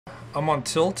I'm on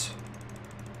tilt.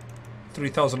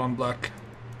 3,000 on black.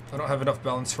 I don't have enough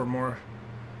balance for more.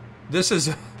 This is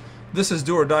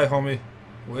do or die, homie.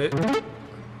 Wait.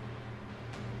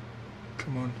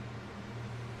 Come on.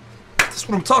 That's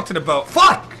what I'm talking about.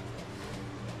 Fuck!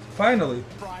 Finally.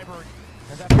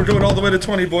 We're going all the way to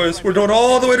 20, boys. We're going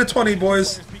all the way to 20,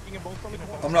 boys.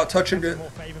 I'm not touching it.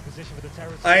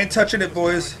 I ain't touching it,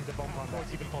 boys.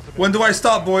 When do I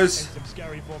stop, boys?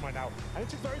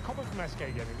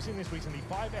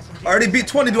 I already beat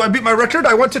 20. Do I beat my record?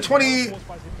 I went to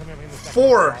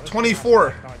 24.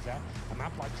 24.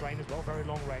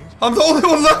 I'm the only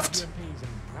one left.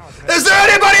 Is there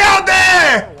anybody out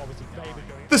there?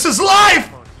 This is life.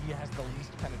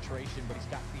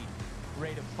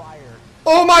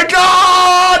 Oh my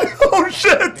god! Oh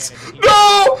shit!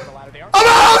 No! I'm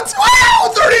out!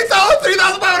 Wow!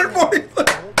 3,540!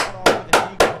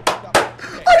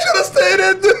 I should have stayed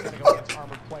in, dude!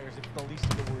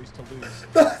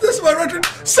 This is my record.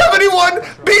 71!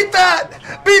 Beat that!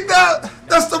 Beat that!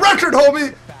 That's the record,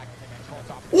 homie!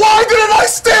 Why didn't I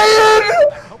stay in?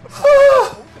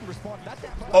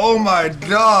 Oh my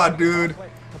god, dude.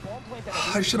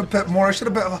 I should have bet more. I should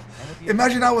have bet.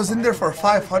 Imagine I was in there for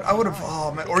 500. I would have,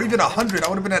 oh man, or even 100. I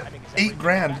would have been at 8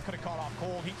 grand.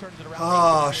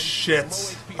 Oh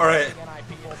shit. All right.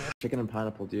 Chicken and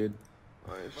pineapple, dude.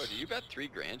 Oh, did you bet 3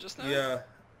 grand just now? Yeah.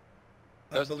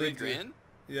 That was 3 grand?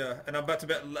 Yeah, and I'm about to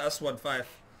bet last one 5.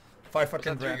 5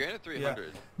 fucking grand. 3 grand or 300?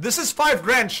 Yeah. This is 5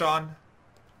 grand, Sean.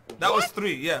 That was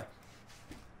 3. Yeah.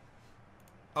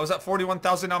 I was at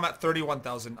 41,000. Now I'm at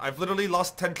 31,000. I've literally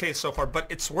lost 10k so far, but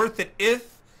it's worth it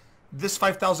if this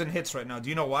 5,000 hits right now. Do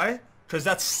you know why? Because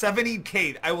that's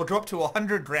 70k. I will drop to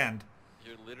 100 grand.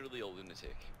 You're literally a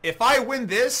lunatic. If I win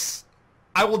this,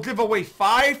 I will give away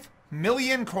 5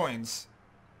 million coins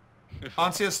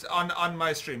on on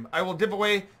my stream. I will give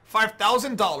away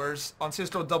 $5,000 on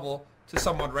CSGO Double to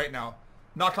someone right now.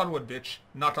 Knock on wood, bitch.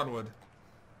 Knock on wood.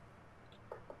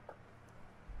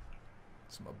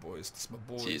 This is my boys. This is my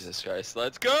boys. Jesus Christ.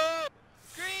 Let's go!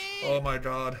 Green! Oh my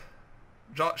god.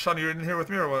 Sean, you're in here with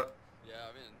me or what? Yeah,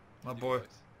 I'm in. My boy.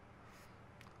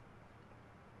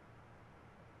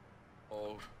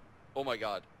 Oh. Oh my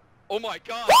god. Oh my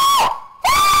god!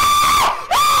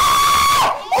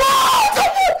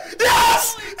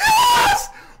 Yes! Yes!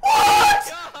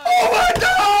 What? Oh my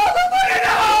god!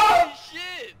 Holy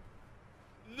shit!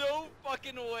 No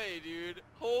fucking way, dude.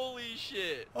 Holy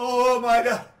shit. Oh my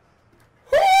god.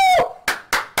 Oh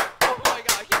my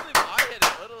god, I can't believe I hit it,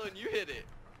 let alone you hit it.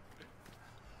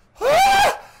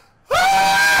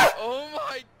 Oh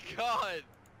my god.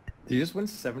 Did you just win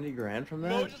 70 grand from that?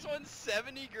 Mo just won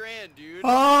 70 grand, dude.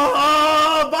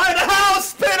 Oh, buy the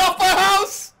house! Pay off my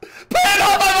house! Pay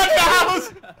off my fucking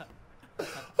house!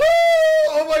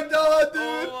 Oh my god, dude!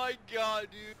 Oh my god,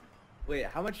 dude. Wait,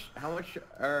 how much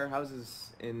are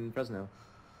houses in Fresno?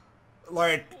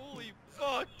 Like, Holy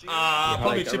fuck, dude.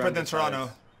 probably like cheaper around than the Toronto.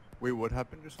 size. Wait, what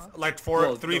happened just now? Like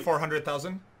Well,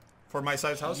 400,000 for my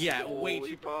size house. Yeah, way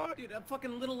Holy cheaper. fuck. Dude, a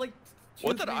fucking little like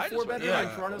What did I just bedroom yeah.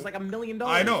 in Toronto's like $1 million.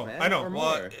 I know, man, I know. or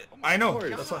Well, more. I know. Of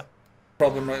course. That's what.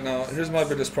 Problem right now. Here's my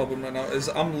biggest problem right now is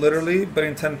I'm literally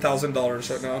betting $10,000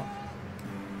 right now.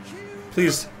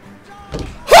 Please.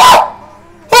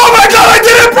 Oh my god, I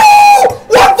did it, bro!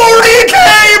 140k,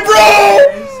 bro!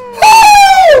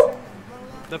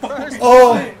 The first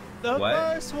Oh, one. The What?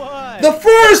 first one. the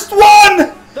first one!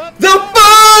 The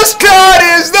first cut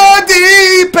is the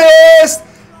deepest!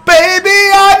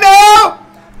 Baby, I know!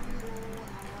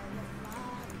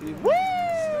 Woo!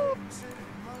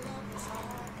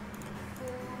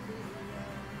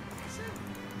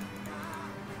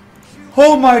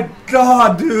 Oh my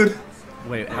god, dude.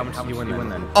 Wait, how much did you win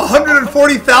then?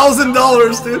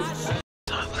 $140,000, dude.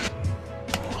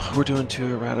 We're doing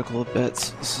 2 radical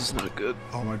bets. This is not good.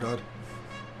 Oh my god.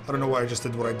 I don't know why I just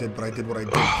did what I did, but I did what I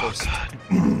did first.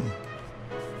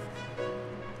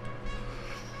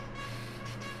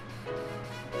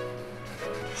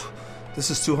 This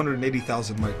is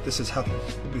 280,000, Mike. This is half.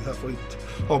 We'll be halfway.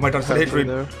 Oh my god, hit green.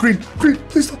 there. Green, green,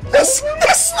 please don't. Yes!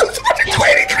 Yes!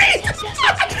 280 green!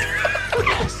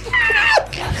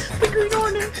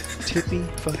 Tippy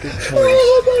fucking toes.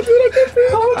 Oh my god, dude, I can't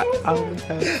breathe. I only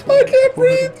have I can't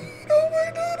breathe. Oh my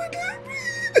god, I can't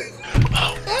breathe.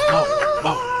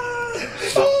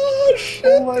 Oh shit.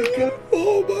 Oh my god.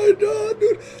 Oh my god,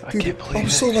 dude. I can't believe I'm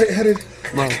it. so lightheaded.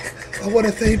 Mo. I want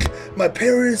to thank my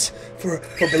parents for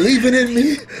believing in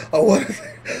me. I want to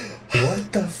thank...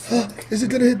 What the fuck? Is it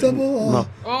gonna hit double? No.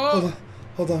 Hold on.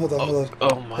 Oh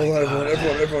my Hold on, god.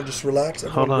 everyone just relax.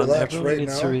 Hold Everyone on, relax everyone right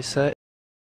needs now. to reset.